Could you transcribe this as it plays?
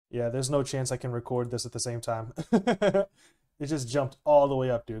Yeah, there's no chance I can record this at the same time. It just jumped all the way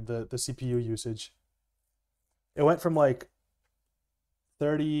up, dude, the CPU usage. It went from like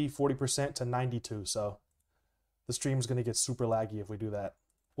 40% to 92, so the stream's gonna get super laggy if we do that.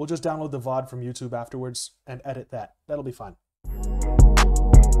 We'll just download the VOD from YouTube afterwards and edit that. That'll be fine.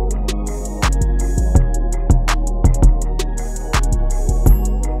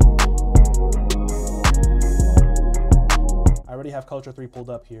 I already have Culture 3 pulled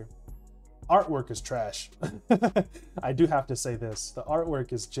up here. Artwork is trash. I do have to say this. The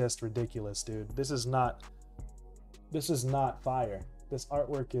artwork is just ridiculous, dude. This is not fire. This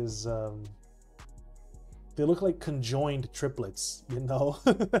artwork is they look like conjoined triplets, you know?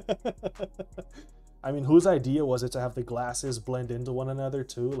 I mean, whose idea was it to have the glasses blend into one another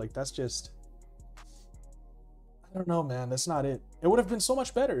too? Like, that's just, I don't know, man. That's not it. It would have been so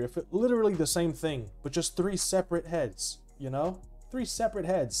much better if it literally the same thing, but just 3 separate heads, you know? 3 separate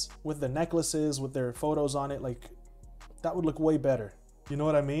heads with the necklaces, with their photos on it. Like, that would look way better. You know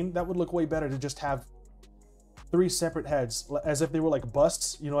what I mean? That would look way better to just have 3 separate heads, as if they were like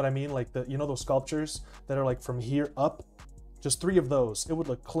busts. You know what I mean? Like the, you know, those sculptures that are like from here up, just 3 of those. It would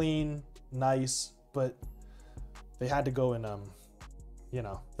look clean, nice, but they had to go in, you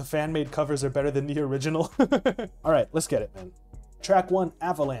know, the fan-made covers are better than the original. All right, let's get it, man. Track 1,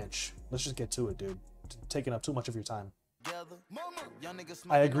 Avalanche. Let's just get to it, dude. Taking up too much of your time.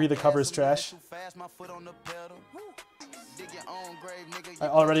 I agree, the cover is trash. I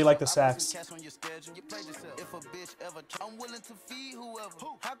already like the sax.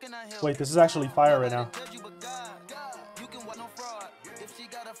 Wait, this is actually fire right now.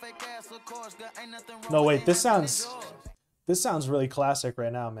 No, wait, this sounds really classic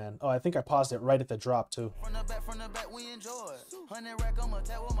right now, man. Oh, I think I paused it right at the drop too.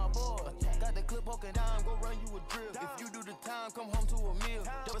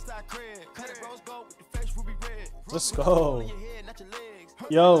 Let's go.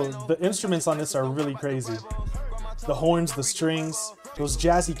 Yo, the instruments on this are really crazy. The horns, the strings, those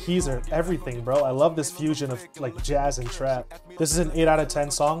jazzy keys are everything, bro. I love this fusion of like jazz and trap. This is an 8 out of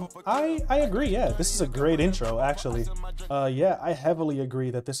 10 song. I agree, yeah. This is a great intro, actually. Yeah, I heavily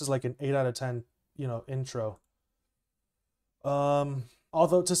agree that this is like an 8 out of 10, you know, intro.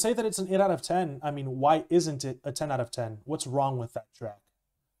 Although to say that it's an 8 out of 10, I mean, why isn't it a 10 out of 10? What's wrong with that track?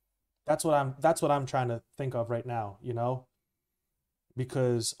 That's what I'm trying to think of right now, you know?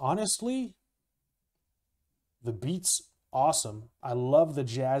 Because honestly, the beat's awesome. I love the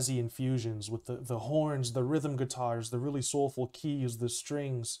jazzy infusions with the horns, the rhythm guitars, the really soulful keys, the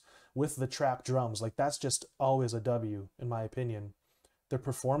strings with the trap drums. Like, that's just always a W, in my opinion. Their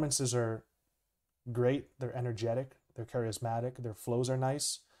performances are great. They're energetic. They're charismatic. Their flows are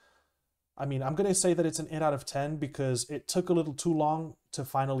nice. I mean, I'm going to say that it's an 8 out of 10 because it took a little too long to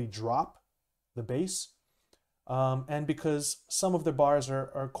finally drop the bass. And because some of the bars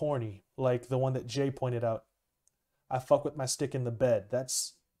are corny, like the one that Jay pointed out. I fuck with my stick in the bed.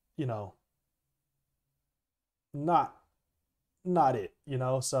 That's, you know, not it, you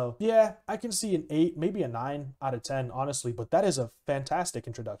know? So yeah, I can see an 8, maybe a 9 out of 10, honestly, but that is a fantastic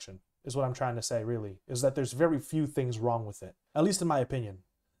introduction, is what I'm trying to say, really, is that there's very few things wrong with it, at least in my opinion.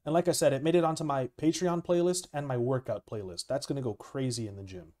 And like I said, it made it onto my Patreon playlist and my workout playlist. That's going to go crazy in the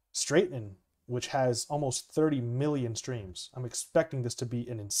gym. Straightenin, which has almost 30 million streams. I'm expecting this to be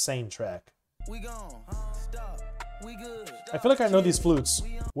an insane track. We gone. Stop. We good. I feel like I know these flutes.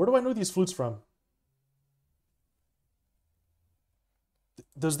 Where do I know these flutes from?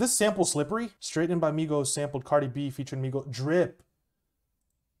 Does this sample Slippery? Straightenin by Migos sampled Cardi B featuring Migos. Drip.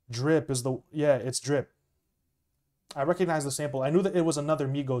 Drip is the... Yeah, it's Drip. I recognize the sample. I knew that it was another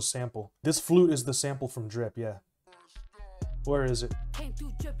Migos sample. This flute is the sample from Drip, yeah. Where is it?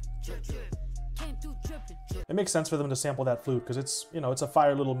 It makes sense for them to sample that flute because it's, you know, it's a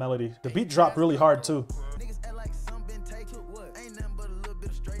fire little melody. The beat dropped really hard too.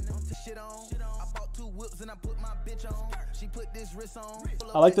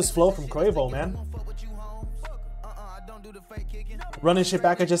 I like this flow from Quavo, man. Running shit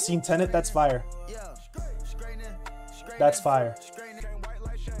back, I just seen Tenet, that's fire. That's fire.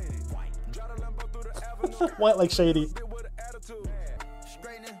 White like Shady.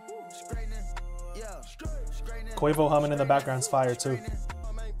 Quavo humming in the background's fire too.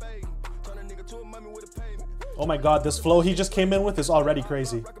 Oh my god, this flow he just came in with is already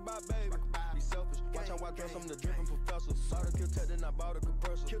crazy.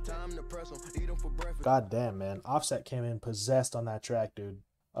 God damn, man. Offset came in possessed on that track, dude.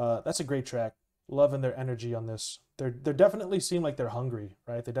 That's a great track. Loving their energy on this. They definitely seem like they're hungry,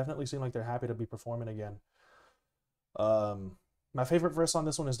 right? They definitely seem like they're happy to be performing again. My favorite verse on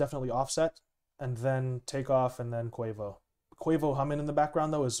this one is definitely Offset, and then Takeoff, and then Quavo. Quavo humming in the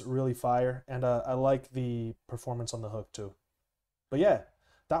background, though, is really fire, and I like the performance on the hook, too. But yeah,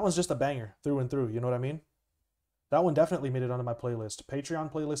 that one's just a banger through and through, you know what I mean? That one definitely made it onto my playlist.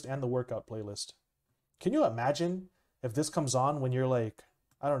 Patreon playlist and the workout playlist. Can you imagine if this comes on when you're like,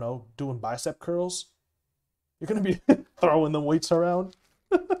 I don't know, doing bicep curls? You're going to be throwing them weights around?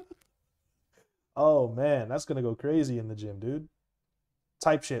 Oh man, that's going to go crazy in the gym, dude.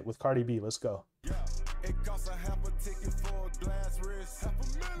 Type shit with Cardi B. Let's go. Yeah, it costs a half a ticket for a glass wrist,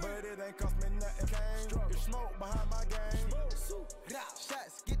 but it ain't cost me nothing. Get smoke behind my game.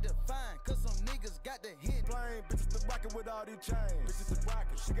 Shots get defined, cause some niggas got the hit. Plain bitches to rocket with all these chains. Bitches to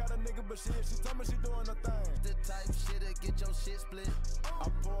rocket. She got a nigga, but she told me she doing her thing. The type shit that get your shit split. I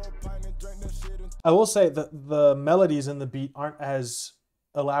pour a pint and drink that shit. I will say that the melodies in the beat aren't as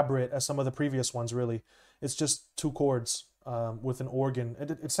elaborate as some of the previous ones, really. It's just 2 chords with an organ.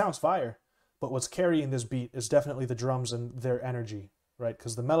 It sounds fire, but what's carrying this beat is definitely the drums and their energy, right?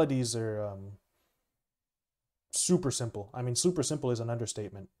 Because the melodies are super simple. I mean, super simple is an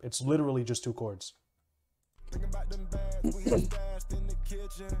understatement. It's literally just 2 chords.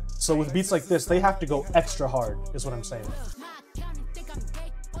 So with beats like this, they have to go extra hard, is what I'm saying.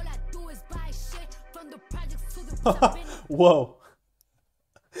 Whoa.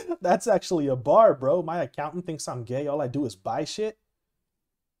 That's actually a bar, bro. My accountant thinks I'm gay. All I do is buy shit.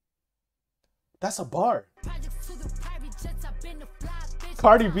 That's a bar.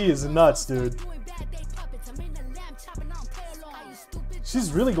 Cardi B is nuts, dude.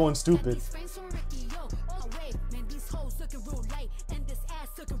 She's really going stupid.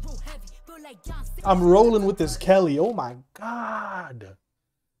 I'm rolling with this Kelly. Oh my God.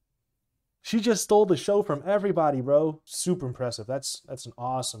 She just stole the show from everybody, bro. Super impressive. That's an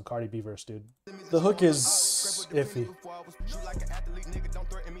awesome Cardi B verse, dude. The hook is iffy.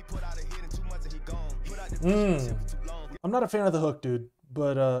 I'm not a fan of the hook, dude,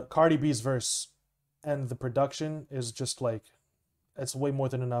 but Cardi B's verse and the production is just like, it's way more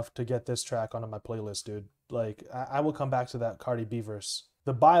than enough to get this track onto my playlist, dude. Like, I will come back to that Cardi B verse.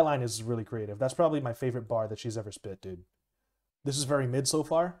 The byline is really creative. That's probably my favorite bar that she's ever spit, dude. This is very mid so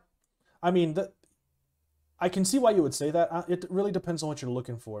far. I mean, I can see why you would say that. It really depends on what you're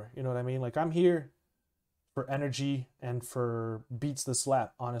looking for. You know what I mean? Like, I'm here for energy and for beats that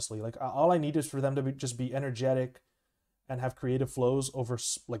slap, honestly. Like, all I need is for them to just be energetic and have creative flows over,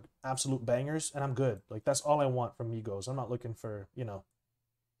 like, absolute bangers, and I'm good. Like, that's all I want from Migos. I'm not looking for, you know,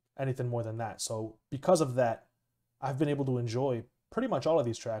 anything more than that. So, because of that, I've been able to enjoy pretty much all of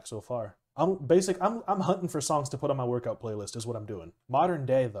these tracks so far. I'm hunting for songs to put on my workout playlist is what I'm doing. Modern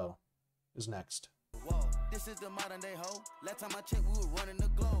Day, though, is next. Whoa, this is the modern day hoe. Last time I checked, we were running the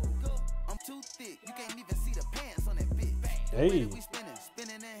globe. I'm too thick, you can't even see the pants on that bitch. Hey. We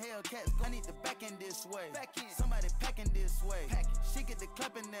spinning in Hellcats. I need the back end this way. Somebody packing this way. She get the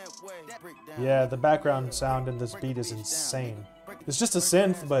clapping that way. That breakdown. Yeah, the background sound in this beat is insane. It's just a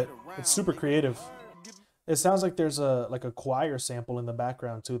synth, but it's super creative. It sounds like there's a choir sample in the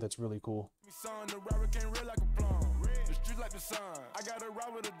background too. That's really cool. I got a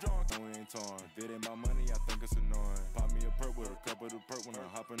ride with a joint. We ain't torn. If it ain't my money, I think it's annoying. Pop me a perk with a cup of the perk when I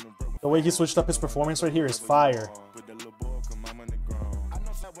hop in the perk. The way he switched up his performance right here is fire. Put that little boy, come on the ground. I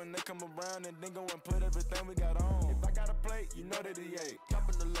know when they come around and then go and put everything we got on. If I got a plate, you know that he ate.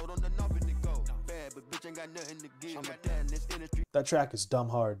 Dropping the load on the knob and it go. Bad, but bitch ain't got nothing to give. I'm a dad in this industry. That track is dumb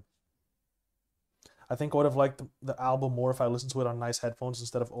hard. I think I would have liked the album more if I listened to it on nice headphones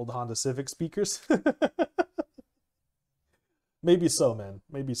instead of old Honda Civic speakers. Maybe so, man.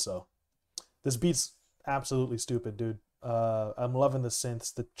 Maybe so. This beat's absolutely stupid, dude. I'm loving the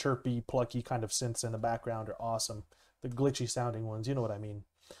synths. The chirpy, plucky kind of synths in the background are awesome. The glitchy sounding ones, you know what I mean.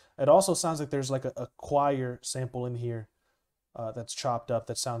 It also sounds like there's like a choir sample in here that's chopped up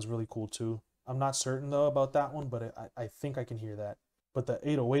that sounds really cool too. I'm not certain though about that one, but I think I can hear that. But the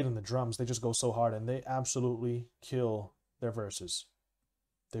 808 and the drums, they just go so hard and they absolutely kill their verses.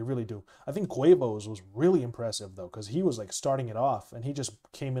 They really do. I think Quavo's was really impressive, though, because he was, like, starting it off, and he just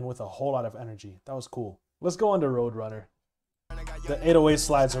came in with a whole lot of energy. That was cool. Let's go on to Roadrunner. The 808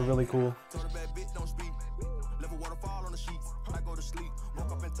 slides are really cool.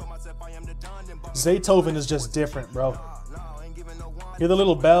 Zaytoven is just different, bro. Hear the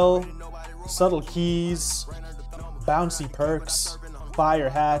little bell, subtle keys, bouncy perks, fire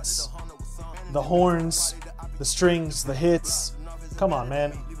hats, the horns, the strings, the hits. Come on,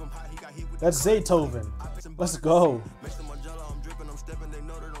 man. That's Zaytoven. Let's go.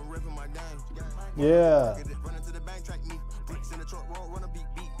 Yeah.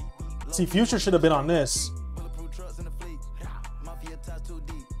 See, Future should have been on this.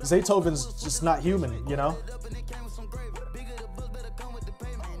 Zaytoven's just not human, you know?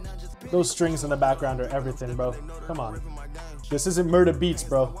 Those strings in the background are everything, bro. Come on. This isn't Murder Beats,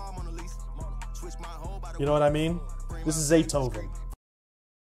 bro. You know what I mean? This is Zaytoven.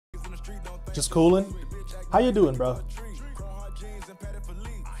 Just coolin'? How you doing, bro?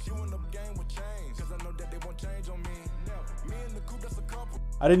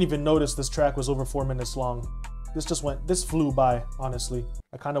 I didn't even notice this track was over 4 minutes long. This flew by, honestly.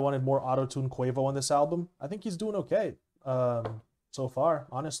 I kind of wanted more auto-tune Quavo on this album. I think he's doing okay so far,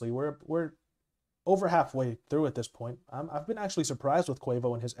 honestly. We're over halfway through at this point. I've been actually surprised with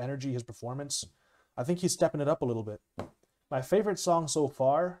Quavo and his energy, his performance. I think he's stepping it up a little bit. My favorite song so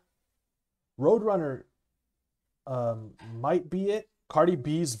far, Roadrunner might be it. Cardi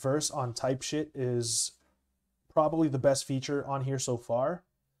B's verse on Type Shit is probably the best feature on here so far.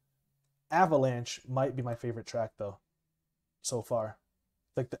 Avalanche might be my favorite track though, so far.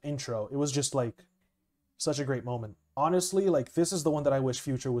 Like the intro, it was just like such a great moment. Honestly, like this is the one that I wish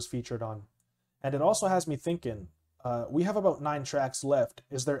Future was featured on. And it also has me thinking, we have about 9 tracks left.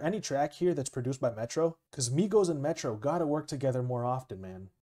 Is there any track here that's produced by Metro? Because Migos and Metro gotta work together more often,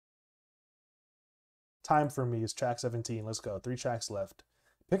 man. Time for me is track 17. Let's go. 3 tracks left.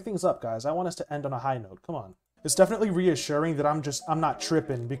 Pick things up, guys. I want us to end on a high note. Come on. It's definitely reassuring that I'm not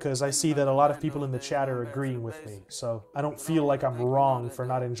tripping, because I see that a lot of people in the chat are agreeing with me. So I don't feel like I'm wrong for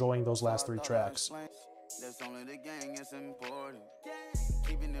not enjoying those last 3 tracks.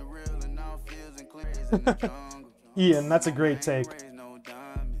 Ian, that's a great take.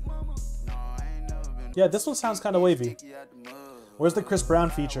 Yeah, this one sounds kind of wavy. Where's the Chris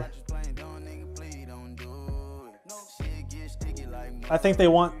Brown feature? I think they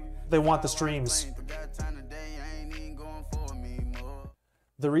want the streams.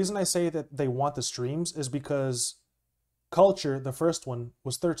 The reason I say that they want the streams is because Culture, the first one,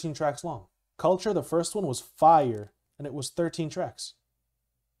 was 13 tracks long. Culture, the first one, was fire, and it was 13 tracks.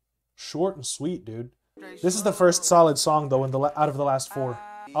 Short and sweet, dude. This is the first solid song, though, out of the last 4.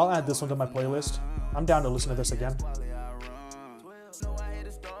 I'll add this one to my playlist. I'm down to listen to this again.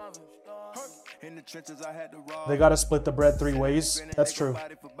 They gotta split the bread 3 ways. That's true.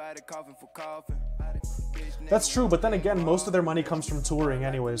 That's true, but then again, most of their money comes from touring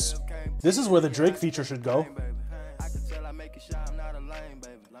anyways. This is where the Drake feature should go.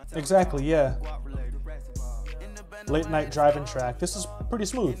 Exactly, yeah. Late night driving track. This is pretty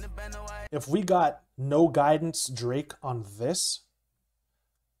smooth. If we got No Guidance Drake on this,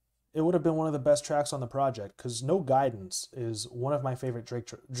 it would have been one of the best tracks on the project, because No Guidance is one of my favorite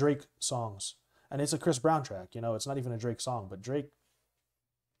Drake songs. And it's a Chris Brown track, you know, it's not even a Drake song, but Drake,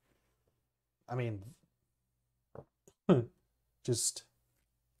 I mean, just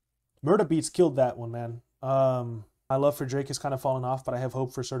Murder Beats killed that one, man. My love for Drake has kind of fallen off, but I have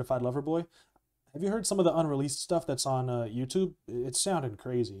hope for Certified Lover Boy. Have you heard some of the unreleased stuff that's on YouTube? It's sounding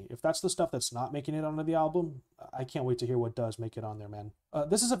crazy. If that's the stuff that's not making it onto the album, I can't wait to hear what does make it on there, man.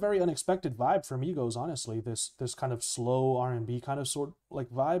 This is a very unexpected vibe for Migos, honestly. This kind of slow R&B kind of sort like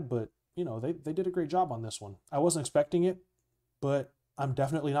vibe, but you know, they did a great job on this one. I wasn't expecting it, but I'm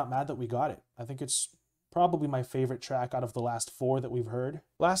definitely not mad that we got it. I think it's probably my favorite track out of the last 4 that we've heard.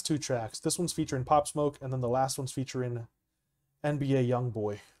 Last 2 tracks. This one's featuring Pop Smoke, and then the last one's featuring NBA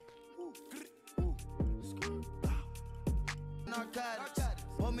Youngboy.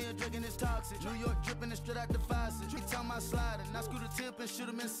 New York dripping straight out the faucet.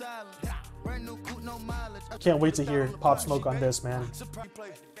 Can't wait to hear Pop Smoke on this, man.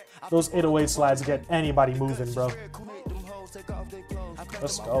 Those 808 slides get anybody moving, bro.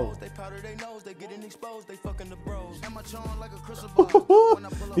 Let's go.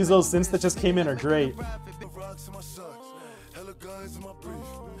 These little synths that just came in are great.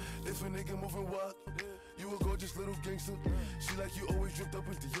 If a nigga moving wild, you a gorgeous little gangster. She like you always dripped up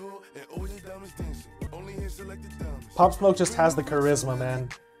into you and all your diamonds dancing. Only hand selected diamonds. Pop Smoke just has the charisma, man.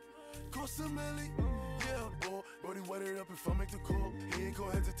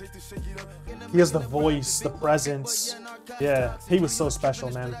 He has the voice, the presence. Yeah, he was so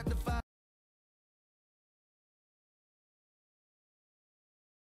special, man.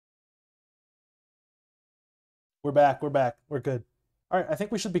 We're back, we're good. All right, I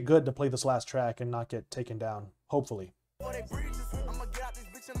think we should be good to play this last track and not get taken down, hopefully.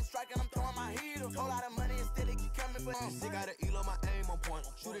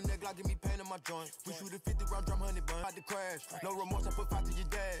 No remorse, I put 5 to your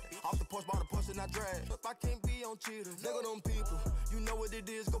dad. Off the porch, bought a push and I drag. If I can't be on cheaters, nigga them people. You know what it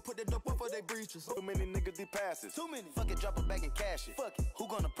is, go put that up for they breaches. Too many niggas they passes. Too many. Fuck it, drop it back and cash it. Fuck it. Who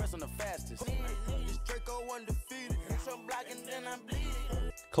gonna press on the fastest? This Draco undefeated. So black and then I bleed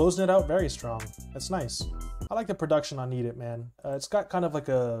it. Closing it out very strong. That's nice. I like the production on Need It, man. It's got kind of like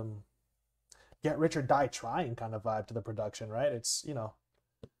a Get Rich or Die Trying kind of vibe to the production, right? It's, you know,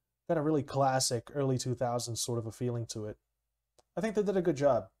 got a really classic early 2000s sort of a feeling to it. I think they did a good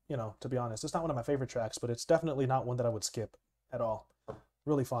job, you know, to be honest. It's not one of my favorite tracks, but it's definitely not one that I would skip at all.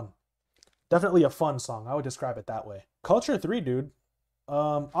 Really fun. Definitely a fun song. I would describe it that way. Culture 3, dude.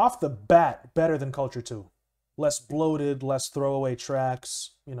 Off the bat, better than Culture 2. Less bloated, less throwaway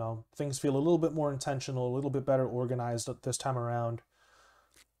tracks. You know, things feel a little bit more intentional, a little bit better organized this time around.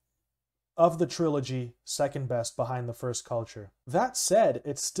 Of the trilogy, second best behind the first Culture. That said,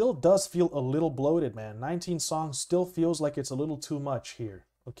 it still does feel a little bloated, man. 19 songs still feels like it's a little too much here.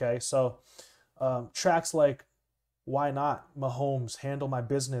 Okay, so tracks like Why Not, Mahomes, Handle My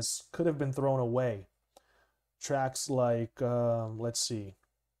Business could have been thrown away. Tracks like, let's see,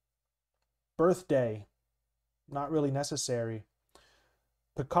 Birthday, not really necessary.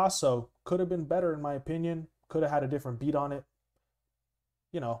 Picasso could have been better in my opinion. Could have had a different beat on it.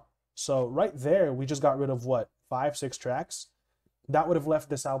 You know, so right there, we just got rid of what, 5, 6 tracks? That would have left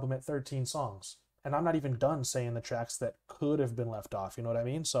this album at 13 songs. And I'm not even done saying the tracks that could have been left off, you know what I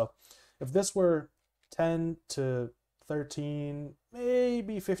mean? So if this were 10 to 13,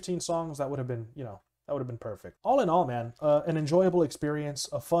 maybe 15 songs, that would have been, you know, that would have been perfect. All in all, man, an enjoyable experience,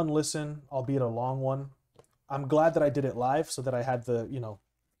 a fun listen, albeit a long one. I'm glad that I did it live so that I had the, you know,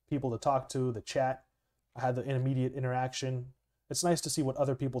 people to talk to, the chat. I had the immediate interaction. It's nice to see what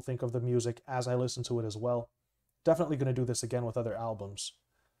other people think of the music as I listen to it as well. Definitely going to do this again with other albums.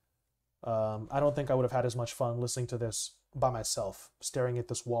 I don't think I would have had as much fun listening to this by myself, staring at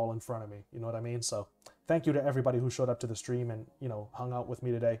this wall in front of me. You know what I mean? So thank you to everybody who showed up to the stream and, you know, hung out with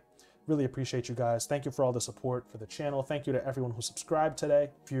me today. Really appreciate you guys. Thank you for all the support for the channel. Thank you to everyone who subscribed today.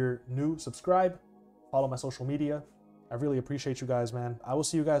 If you're new, subscribe. Follow my social media. I really appreciate you guys, man. I will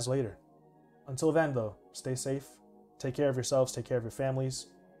see you guys later. Until then, though, stay safe. Take care of yourselves. Take care of your families.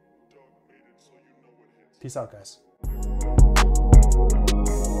 Peace out, guys.